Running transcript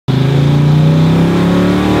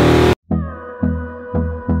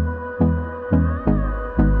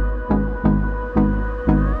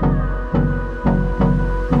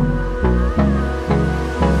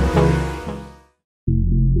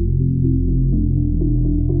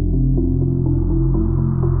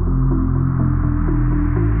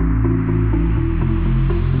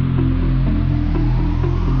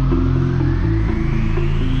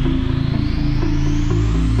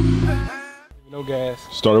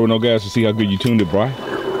Started with no gas to see how good you tuned it, bro.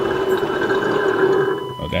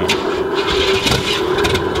 Oh, damn.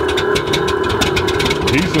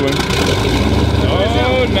 Dieseling.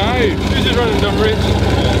 Oh, nice. He's just running dumb rich.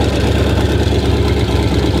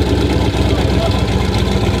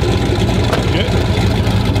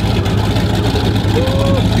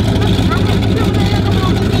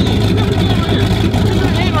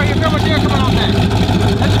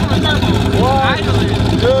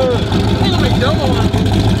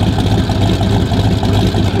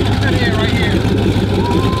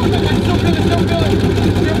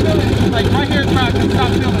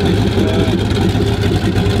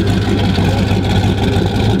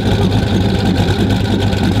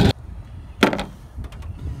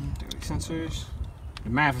 Sensors, the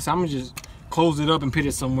math. I'm gonna just close it up and put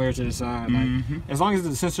it somewhere to the side. Like, as long as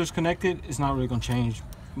the sensor's connected, it's not really gonna change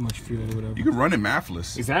much fuel or whatever. You can run it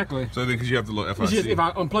mathless. Exactly. So I think because you have to look FIC. It's just, if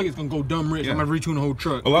I unplug it, it's gonna go dumb rich. I'm gonna retune the whole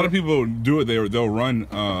truck. A lot of people do it. They'll run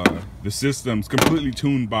the systems completely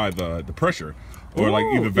tuned by the pressure, or like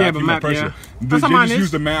either vacuum or pressure. That's They how mine just is.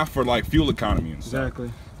 use the math for like fuel economy and stuff.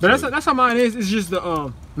 Exactly. But that's how mine is. It's just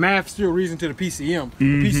the math still reason to the PCM.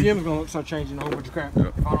 The PCM is gonna start changing a whole bunch of crap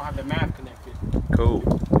if I don't have the math connected. Cool.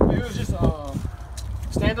 If it was just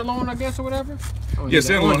standalone, I guess, or whatever. Yeah,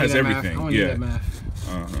 standalone has everything. Yeah.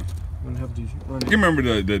 You remember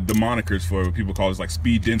the monikers for what people call it, like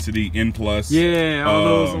speed density, N plus. Yeah, all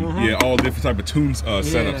those. Yeah, all different type of tunes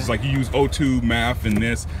setups. It's like you use O2 math and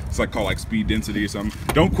this. It's like called like speed density or something.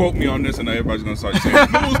 Don't quote me on this, and everybody's gonna start saying,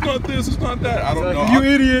 "No, it's not this, it's not that." I don't know. You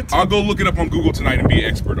idiot. I'll go look it up on Google tonight and be an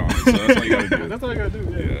expert on it. So that's all you gotta do. That's all you gotta do.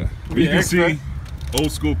 Yeah. But you can see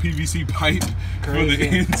old school PVC pipe for the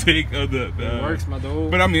intake of the. It works, my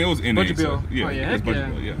dog. But I mean, it was NA. Budget bill. So, yeah, Oh, yeah, it was heck budget yeah.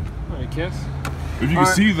 bill. Yeah. All right, Kiss. If you can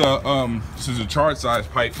see the this is a charge size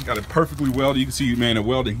pipe, got it perfectly welded. You can see, man, the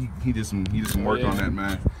welding. He did some work on that,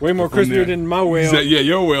 man. Way more crispier than my weld. Yeah,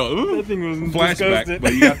 your weld. Ooh, that thing was flashback. disgusting.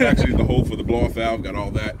 But you got actually the hole for the blow off valve. Got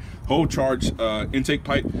all that whole charge intake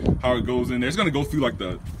pipe. How it goes in there. It's gonna go through like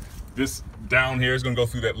this down here. It's gonna go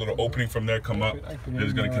through that little opening from there. Come up.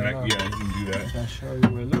 It's gonna connect. Yeah, you can do that. I'll show you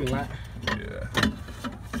where. Look at that. Yeah.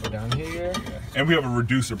 Down here. And we have a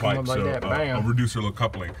reducer pipe, like so that, a reducer little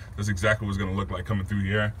coupling. That's exactly what it's gonna look like coming through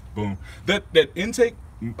the air. Boom. That intake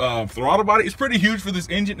throttle body is pretty huge for this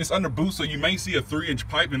engine. It's under boost, so you may see a 3-inch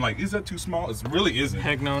pipe and like, is that too small? It really isn't.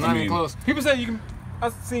 Heck no, not even close. People say you can.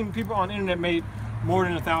 I've seen people on the internet made more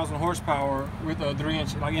than 1,000 horsepower with a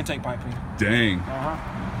 3-inch like intake piping. Dang.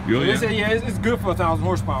 Really? They say it's good for 1,000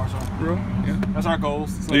 horsepower. So yeah, that's our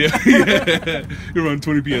goals. So. Yeah, you run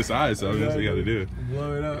 20 psi, so that's what you got to do.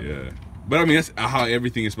 Blow it up. Yeah. But I mean, that's how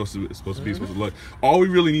everything is supposed to look. All we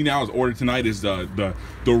really need now is order tonight is the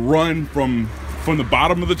run from the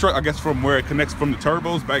bottom of the truck, I guess from where it connects from the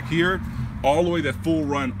turbos back here, all the way, that full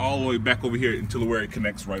run all the way back over here until where it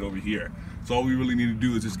connects right over here. So all we really need to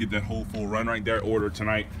do is just get that whole full run right there, order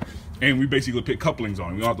tonight. And we basically put couplings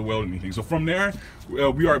on it. We don't have to weld anything. So from there, we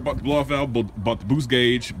already bought the blow-off valve, bought the boost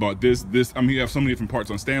gauge, bought this. I mean, we have so many different parts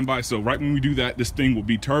on standby. So right when we do that, this thing will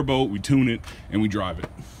be turbo. We tune it and we drive it.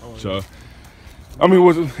 So, I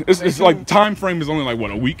mean, it's like time frame is only like what,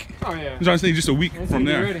 a week? Oh yeah. I'm trying to say just a week from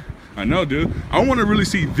there. I know, dude. I want to really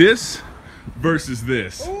see this versus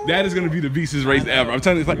this. Ooh. That is going to be the beastest race ever. I'm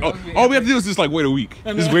telling you, it's like, all we have to do is just like wait a week.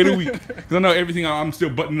 Just wait a week. Because I know everything, I'm still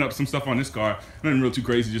buttoning up some stuff on this car. Nothing real too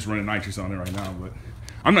crazy, just running nitrous on it right now. But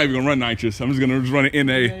I'm not even going to run nitrous. I'm just going to just run an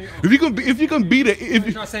NA. If you can beat it. If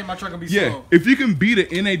you saying my truck gonna be slow. If you can beat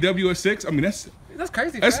an NAWS6, I mean, that's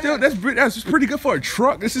crazy. That's just pretty good for a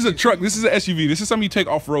truck. This is a truck. This is an SUV. This is something you take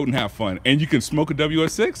off road and have fun. And you can smoke a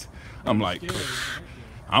WS6. I'm like,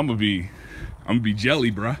 I'm gonna be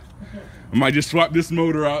jelly, bruh. I might just swap this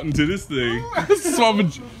motor out into this thing.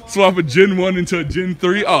 swap a Gen 1 into a Gen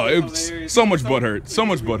 3. Oh, it was so much butthurt. So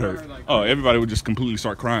much butthurt. Oh, everybody would just completely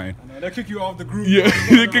start crying. They'll kick you off the group. Yeah,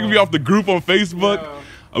 they kick me off the group on Facebook. Yeah.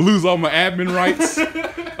 I lose all my admin rights.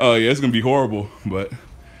 Oh yeah, it's gonna be horrible. But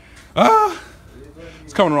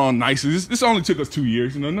it's coming along nicely. This only took us 2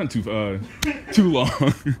 years, you know, not too long.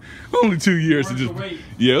 Only 2 years to just.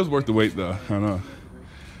 Yeah, it was worth the wait though. I know.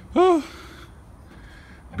 Oh,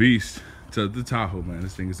 beast. To the Tahoe, man.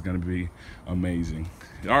 This thing is gonna be amazing.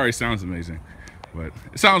 It already sounds amazing, but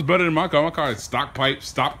it sounds better than my car. My car is stock pipe,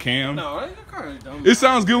 stock cam. No, that car is dumb. It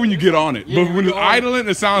sounds good when you get on it, yeah, but when it's idling,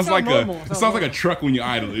 it sounds like normal. it sounds like a truck when you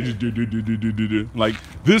idle. It just do. Like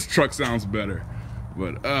this truck sounds better,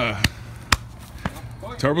 but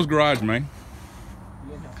Turbo's Garage, man.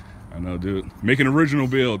 I know, dude. Making original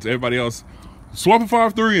builds. Everybody else Swap a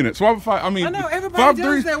 5.3 in it. Swap a 5. I mean, I know everybody 5.3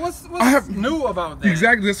 does that. What's new about that?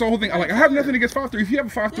 Exactly. That's the whole thing. I have nothing against 5.3. If you have a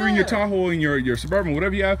 5.3 in your Tahoe and your Suburban,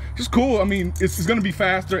 whatever you have, just cool. I mean, it's going to be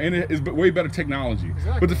faster and it is way better technology.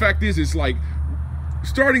 Exactly. But the fact is, it's like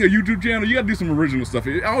starting a YouTube channel. You got to do some original stuff.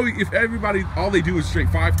 If everybody all they do is straight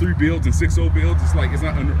 5.3 builds and 6.0 builds, it's like it's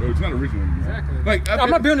not original anymore. Exactly. Like I'm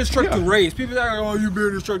not building this truck to race. People are like, oh, you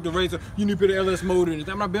building this truck to race. You need to put an LS motor in it.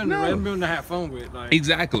 I'm not building it. I'm building to have fun with. Like,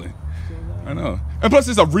 exactly. I know. And plus,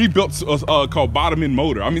 it's a rebuilt called bottom end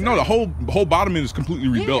motor. I mean, no, the whole bottom end is completely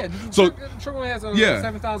rebuilt. So the truck only has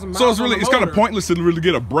 7,000 miles. So it's kind of pointless to really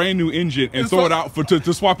get a brand new engine and throw it out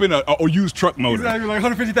to swap in a used truck motor. Exactly, like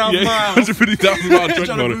 150,000 miles. 150,000 mile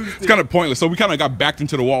truck motor. It's kind of pointless. So we kind of got backed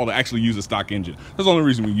into the wall to actually use a stock engine. That's the only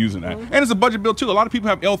reason we're using that. And it's a budget build too. A lot of people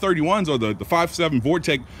have L31s or the 5.7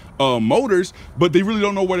 Vortec motors, but they really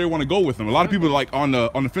don't know where they want to go with them. A lot of people are like on the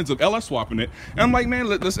fence of LS swapping it, and I'm like, man,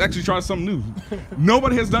 let's actually try something new.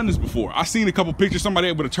 Nobody has done this before. I've seen a couple pictures,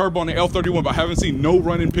 somebody with a turbo on the L31, but I haven't seen no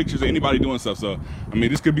running pictures of anybody doing stuff. So I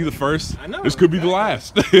mean, this could be the first. I know. This could be the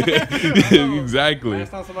last. Exactly.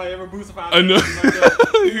 Last time somebody ever boosted 5. I know.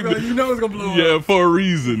 You know it's gonna blow up. Yeah, for a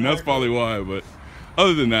reason. That's probably why. But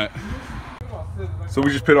other than that. So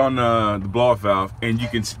we just put on the blow-off valve, and you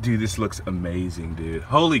can see, dude, this looks amazing, dude.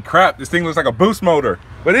 Holy crap, this thing looks like a boost motor.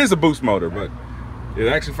 But it is a boost motor, but it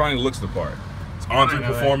actually finally looks the part. It's on-through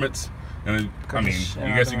performance, and I mean,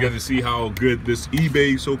 you guys get to see how good this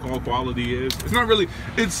eBay so-called quality is. It's not really,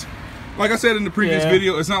 it's, like I said in the previous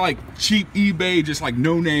video, it's not like cheap eBay, just like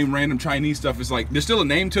no-name random Chinese stuff. It's like, there's still a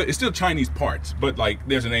name to it. It's still Chinese parts, but like,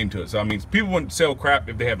 there's a name to it. So I mean, people wouldn't sell crap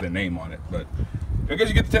if they have their name on it, but I guess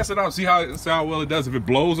you get to test it out, see how well it does. If it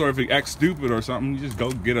blows or if it acts stupid or something, you just go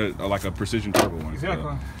get like a precision turbo one. Exactly.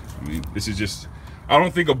 So, I mean, this is just, I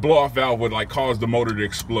don't think a blow-off valve would like cause the motor to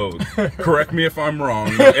explode. Correct me if I'm wrong.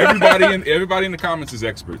 Everybody in the comments is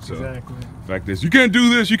expert. So exactly. The fact is, you can't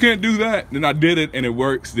do this, you can't do that. Then I did it and it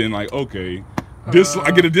works. Then like, okay,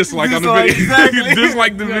 I get a dislike on the video. Exactly.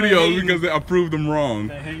 Dislike the video because I proved them wrong.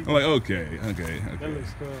 I'm like, okay. That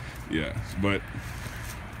looks cool. Yeah, but.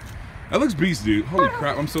 That looks beast, dude. Holy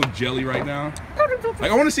crap, I'm so jelly right now.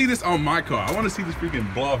 Like, I want to see this on my car. I want to see this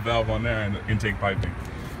freaking blow-off valve on there and the intake piping.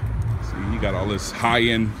 See, you got all this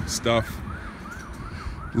high-end stuff.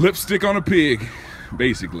 Lipstick on a pig,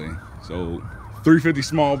 basically. So, 350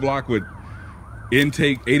 small block with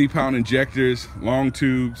intake, 80-pound injectors, long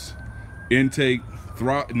tubes, intake,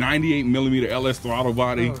 98 millimeter LS throttle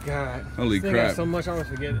body. Oh, God. Holy crap. So much, I almost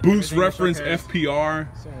forget it. Boost reference FPR.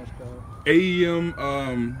 So much code. AEM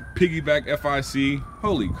piggyback FIC.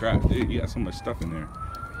 Holy crap, dude, you got so much stuff in there.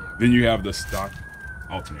 Then you have the stock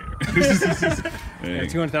alternator. Hey,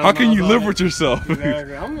 how can you live with yourself?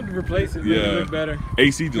 Exactly. I'm gonna replace it. Make it look better.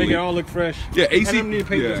 AC delete. Make it all look fresh. Yeah, AC. I need to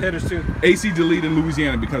paint those headers too. AC delete in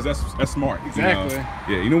Louisiana because that's smart. Exactly. You know?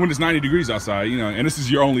 Yeah, you know when it's 90 degrees outside, you know, and this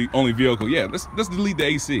is your only vehicle. Yeah, let's delete the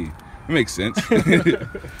AC. It makes sense.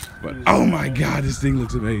 But oh my God, this thing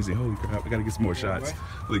looks amazing. Holy crap, I gotta get some more shots.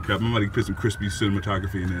 Holy crap, I'm gonna put some crispy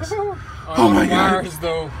cinematography in this. Oh my God.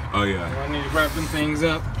 Though. Oh yeah. I need to wrap them things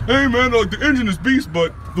up. Hey man, the engine is beast,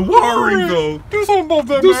 but the wiring though. Do something about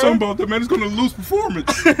that, man. Do something about that, man. It's gonna lose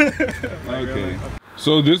performance. Okay.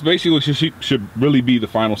 So this basically should really be the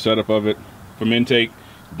final setup of it. From intake,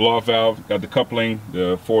 blow-off valve, got the coupling,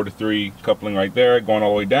 the 4-to-3 coupling right there, going all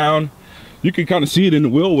the way down. You can kind of see it in the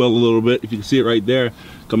wheel well a little bit, if you can see it right there,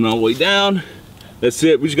 coming all the way down. That's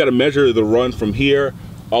it. We just got to measure the run from here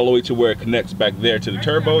all the way to where it connects back there to the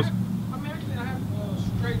turbos. I have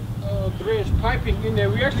straight 3-inch piping in there.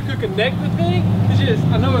 We actually could connect the thing. It's just,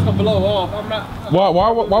 I know it's gonna blow off.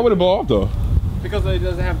 Why would it blow off though? Because it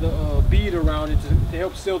doesn't have the bead around it to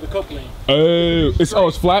help seal the coupling. Oh, it's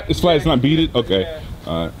flat. It's flat. It's not beaded. Okay. Yeah.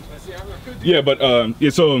 All right. Yeah, but yeah,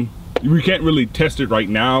 so we can't really test it right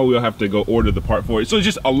now. We'll have to go order the part for it. So it's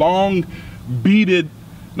just a long beaded,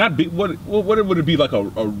 what would it be, like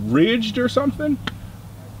a ridged or something?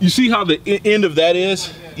 You see how the end of that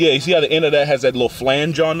is? Yeah, you see how the end of that has that little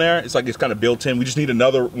flange on there? It's like it's kind of built in. We just need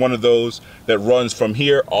another one of those that runs from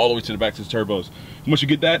here all the way to the back to the turbos. Once you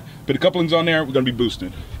get that, put the couplings on there, we're gonna be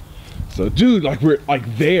boosting. So dude, like we're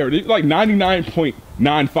like there, like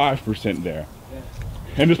 99.95% there.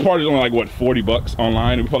 And this part is only like what, 40 bucks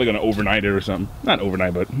online. We're probably gonna overnight it or something. Not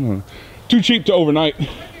overnight, but too cheap to overnight. I never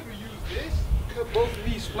use this. Cut both of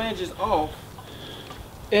these flanges off.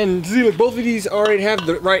 And see, look, both of these already have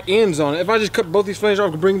the right ends on it. If I just cut both these flanges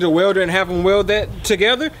off, bring the welder and have them weld that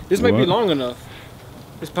together, this might be long enough.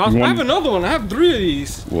 It's possible. I have another one. I have 3 of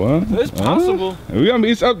these. What? So it's possible. I mean,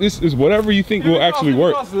 it's whatever you think will actually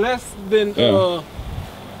work. It costs less than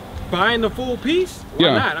buying the full piece,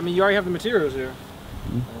 why not? I mean, you already have the materials here.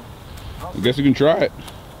 I guess you can try it.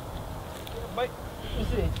 Let's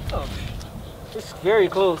see. Oh, it's very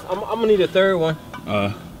close. I'm gonna need a third one.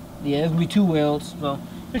 Yeah, it's gonna be 2 welds. So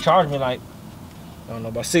they charge me like, I don't know,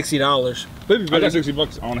 about $60. I got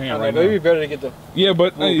 $60 on hand right now. Maybe better to get the. Yeah,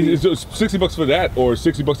 but it's $60 for that, or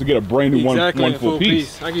 $60 to get a brand new one full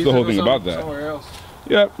piece. I can That's use the whole thing about that. Somewhere else.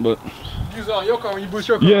 Yeah, but Use it on your car when you boost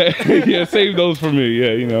your car. yeah, yeah, save those for me.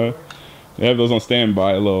 Yeah, you know, they have those on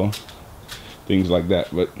standby, little things like that.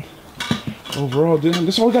 But overall, dude,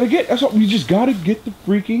 that's all we gotta get. That's all we just gotta get the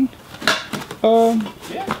freaking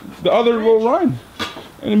the other little run,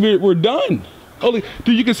 and we're done. Holy,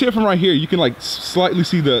 dude, you can see it from right here. You can like slightly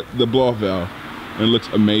see the blow off valve, and it looks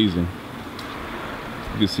amazing.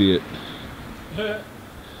 You can see it.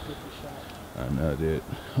 I know, dude.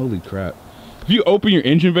 Holy crap. If you open your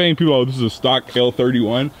engine bay and people are like, this is a stock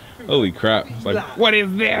L31, holy crap. It's like, what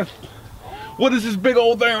is this? What is this big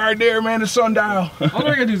old thing right there, man? The sundial. All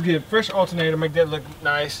I gotta do is get a fresh alternator, make that look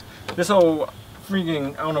nice. This whole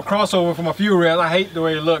freaking, I don't know, crossover for my fuel rail, I hate the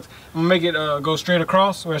way it looks. I'm gonna make it go straight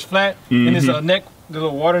across where it's flat. And this neck, the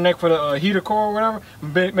little water neck for the heater core or whatever.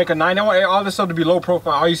 Make a 9. I want all this stuff to be low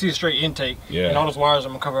profile. All you see is straight intake. Yeah. And all those wires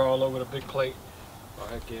I'm gonna cover all over the big plate.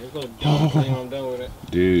 Heck yeah, it's gonna be done. I'm done with it.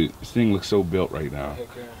 Dude, this thing looks so built right now.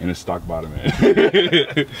 And it's stock bottom, man.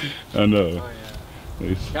 I know. Oh,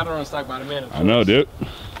 yeah. Gotta run stock bottom, man. I know, dude.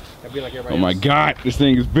 Be like everybody oh my god, this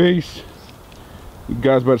thing is beast. You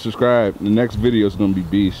guys better subscribe. The next video is gonna be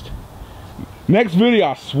beast. Next video,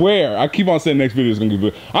 I swear. I keep on saying next video is gonna be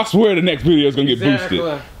boosted. I swear the next video is gonna get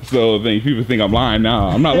boosted. So people think I'm lying now.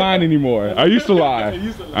 I'm not lying anymore. I used to lie.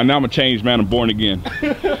 And now I'm a changed man. I'm born again.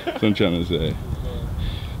 That's what I'm trying to say.